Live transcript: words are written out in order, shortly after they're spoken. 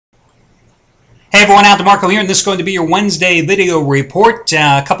Hey everyone, Al DeMarco here, and this is going to be your Wednesday video report.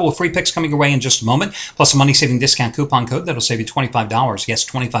 A couple of free picks coming your way in just a moment, plus a money-saving discount coupon code that'll save you $25. Yes,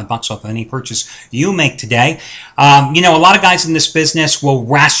 $25 off of any purchase you make today. A lot of guys in this business will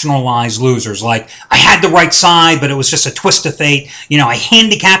rationalize losers, like, I had the right side, but it was just a twist of fate. I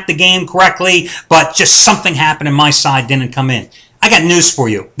handicapped the game correctly, but just something happened and my side didn't come in. I got news for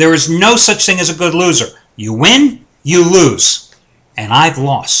you. There is no such thing as a good loser. You win, you lose. And I've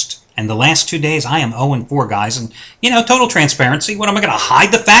lost. And the last 2 days, I am 0-4, guys. And, total transparency. What am I going to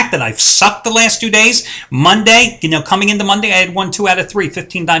hide the fact that I've sucked the last 2 days? Monday, coming into Monday, I had won 2 out of 3,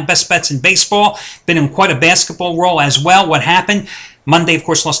 15-dime best bets in baseball. Been in quite a basketball role as well. What happened? Monday, of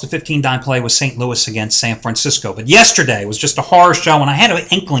course, lost a 15-dime play with St. Louis against San Francisco. But yesterday was just a horror show, and I had an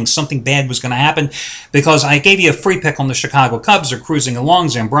inkling something bad was going to happen because I gave you a free pick on the Chicago Cubs. They're cruising along.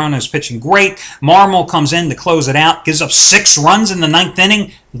 Zambrano's pitching great. Marmol comes in to close it out, gives up 6 runs in the 9th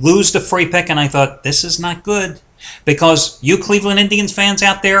inning, lose the free pick, and I thought, this is not good. Because you Cleveland Indians fans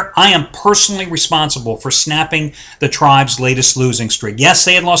out there, I am personally responsible for snapping the Tribe's latest losing streak. Yes,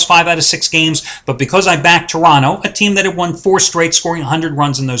 they had lost 5 out of 6 games, but because I backed Toronto, a team that had won 4 straight, scoring 100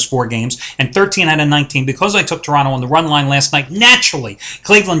 runs in those 4 games, and 13 out of 19, because I took Toronto on the run line last night, naturally,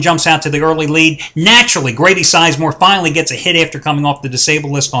 Cleveland jumps out to the early lead. Naturally, Grady Sizemore finally gets a hit after coming off the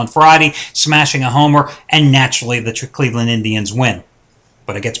disabled list on Friday, smashing a homer, and naturally, the Cleveland Indians win.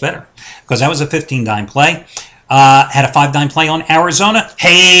 But it gets better, because that was a 15-dime play. Had a 5-dime play on Arizona.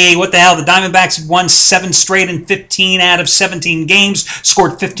 Hey, what the hell? The Diamondbacks had won 7 straight in 15 out of 17 games,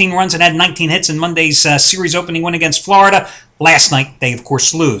 scored 15 runs and had 19 hits in Monday's series opening win against Florida. Last night, they, of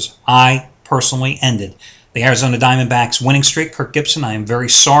course, lose. I personally ended the Arizona Diamondbacks winning streak. Kirk Gibson, I am very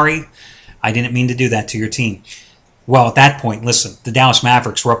sorry. I didn't mean to do that to your team. Well, at that point, listen, the Dallas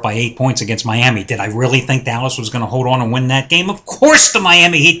Mavericks were up by 8 points against Miami. Did I really think Dallas was going to hold on and win that game? Of course the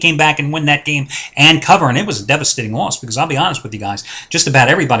Miami Heat came back and win that game and cover, and it was a devastating loss because I'll be honest with you guys, just about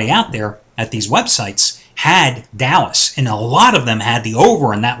everybody out there at these websites had Dallas, and a lot of them had the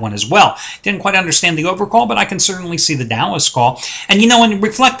over in that one as well. Didn't quite understand the over call, but I can certainly see the Dallas call. And in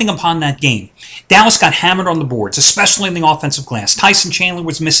reflecting upon that game, Dallas got hammered on the boards, especially in the offensive glass. Tyson Chandler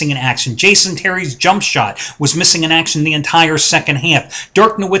was missing in action. Jason Terry's jump shot was missing in action the entire second half.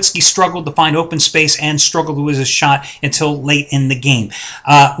 Dirk Nowitzki struggled to find open space and struggled with his shot until late in the game.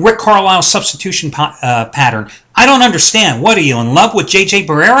 Rick Carlisle's substitution pattern, I don't understand. What, are you in love with J.J.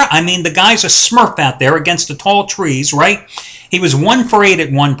 Barrera? I mean, the guy's a smurf out there against the tall trees, right? He was 1 for 8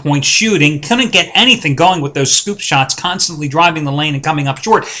 at one point shooting, couldn't get anything going with those scoop shots, constantly driving the lane and coming up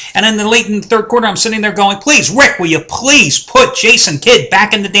short. And then late in the third quarter, I'm sitting there going, please, Rick, will you please put Jason Kidd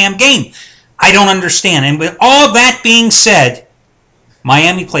back in the damn game? I don't understand. And with all that being said,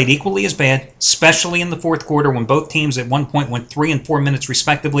 Miami played equally as bad, especially in the fourth quarter when both teams at one point went 3 and 4 minutes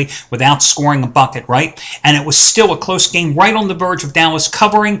respectively without scoring a bucket, right? And it was still a close game right on the verge of Dallas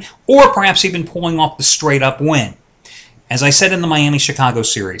covering or perhaps even pulling off the straight-up win. As I said in the Miami-Chicago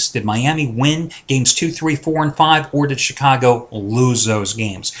series, did Miami win games 2, 3, 4, and 5, or did Chicago lose those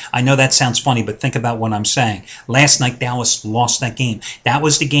games? I know that sounds funny, but think about what I'm saying. Last night, Dallas lost that game. That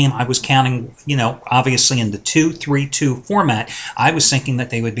was the game I was counting, obviously in the 2-3-2 format. I was thinking that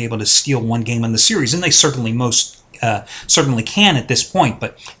they would be able to steal one game in the series, and they certainly certainly can at this point.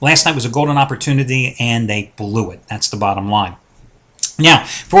 But last night was a golden opportunity, and they blew it. That's the bottom line. Now,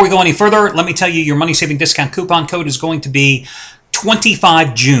 before we go any further, let me tell you your money-saving discount coupon code is going to be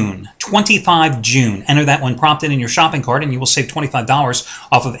 25 June. 25 June. Enter that when prompted in your shopping cart, and you will save $25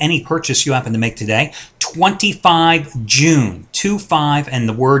 off of any purchase you happen to make today. 25 June. 25 and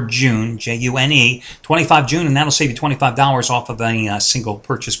the word June, J-U-N-E. 25 June, and that'll save you $25 off of any single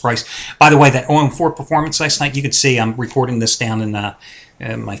purchase price. By the way, that 0-4 performance last night, you could see I'm recording this down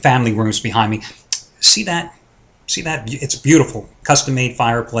in my family rooms behind me. See that? See that? It's beautiful. Custom-made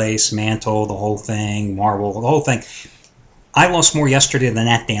fireplace, mantle, the whole thing, marble, the whole thing. I lost more yesterday than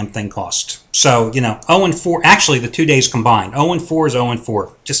that damn thing cost. So, 0-4, actually the 2 days combined. 0-4 is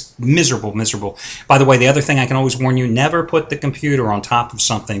 0-4. Just miserable, miserable. By the way, the other thing I can always warn you, never put the computer on top of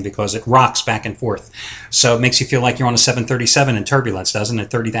something because it rocks back and forth. So it makes you feel like you're on a 737 in turbulence, doesn't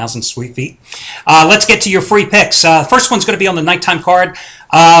it? 30,000 sweet feet. Let's get to your free picks. First one's going to be on the nighttime card.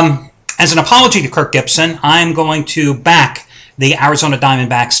 As an apology to Kirk Gibson, I'm going to back the Arizona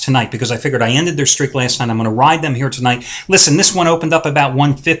Diamondbacks tonight because I figured I ended their streak last night. I'm going to ride them here tonight. Listen, this one opened up about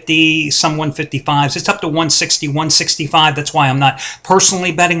 150, some 155s. It's up to 160, 165. That's why I'm not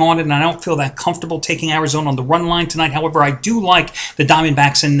personally betting on it, and I don't feel that comfortable taking Arizona on the run line tonight. However, I do like the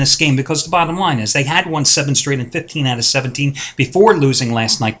Diamondbacks in this game because the bottom line is they had won 7 straight and 15 out of 17 before losing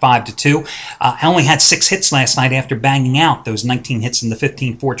last night 5-2. I only had 6 hits last night after banging out those 19 hits in the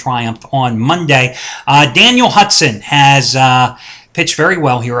 15-4 triumph on Monday. Daniel Hudson has pitched very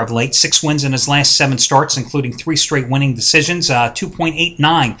well here of late. 6 wins in his last 7 starts, including 3 straight winning decisions.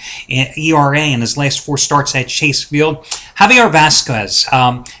 2.89 ERA in his last 4 starts at Chase Field. Javier Vasquez,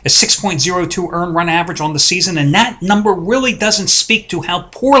 a 6.02 earned run average on the season, and that number really doesn't speak to how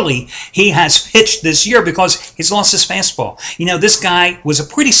poorly he has pitched this year because he's lost his fastball. You know, this guy was a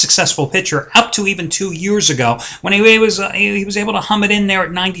pretty successful pitcher up to even 2 years ago when he was able to hum it in there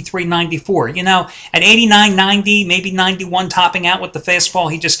at 93, 94. You know, at 89, 90, maybe 91 topping out with the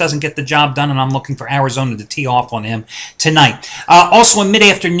fastball, he just doesn't get the job done, and I'm looking for Arizona to tee off on him tonight. Also, a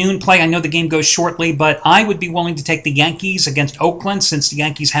mid-afternoon play. I know the game goes shortly, but I would be willing to take the Yankees against Oakland since the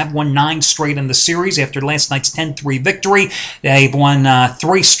Yankees have won 9 straight in the series after last night's 10-3 victory. They've won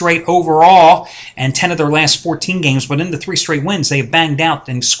 3 straight overall and 10 of their last 14 games, but in the 3 straight wins, they've banged out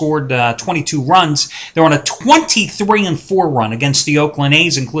and scored 22 runs. They're on a 23-4 run against the Oakland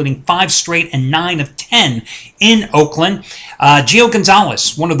A's, including 5 straight and 9 of 10 in Oakland. Gio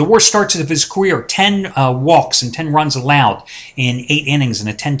Gonzalez, one of the worst starts of his career, 10 walks and 10 runs allowed in 8 innings and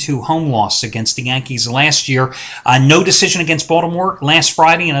a 10-2 home loss against the Yankees last year. No decision against Baltimore last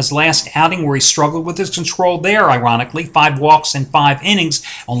Friday in his last outing where he struggled with his control there, ironically. 5 walks in 5 innings,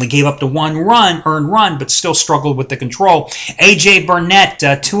 only gave up to 1 earned run, but still struggled with the control. A.J. Burnett,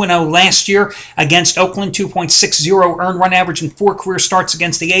 2-0 last year against Oakland, 2.60 earned run average in 4 career starts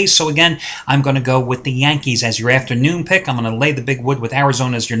against the A's. So again, I'm going to go with the Yankees as your afternoon pick. I'm going to lay the big wood with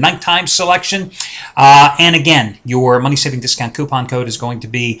Arizona as your nighttime selection. And again, your money-saving discount coupon code is going to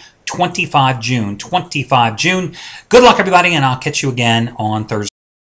be 25 June. 25 June. Good luck, everybody, and I'll catch you again on Thursday.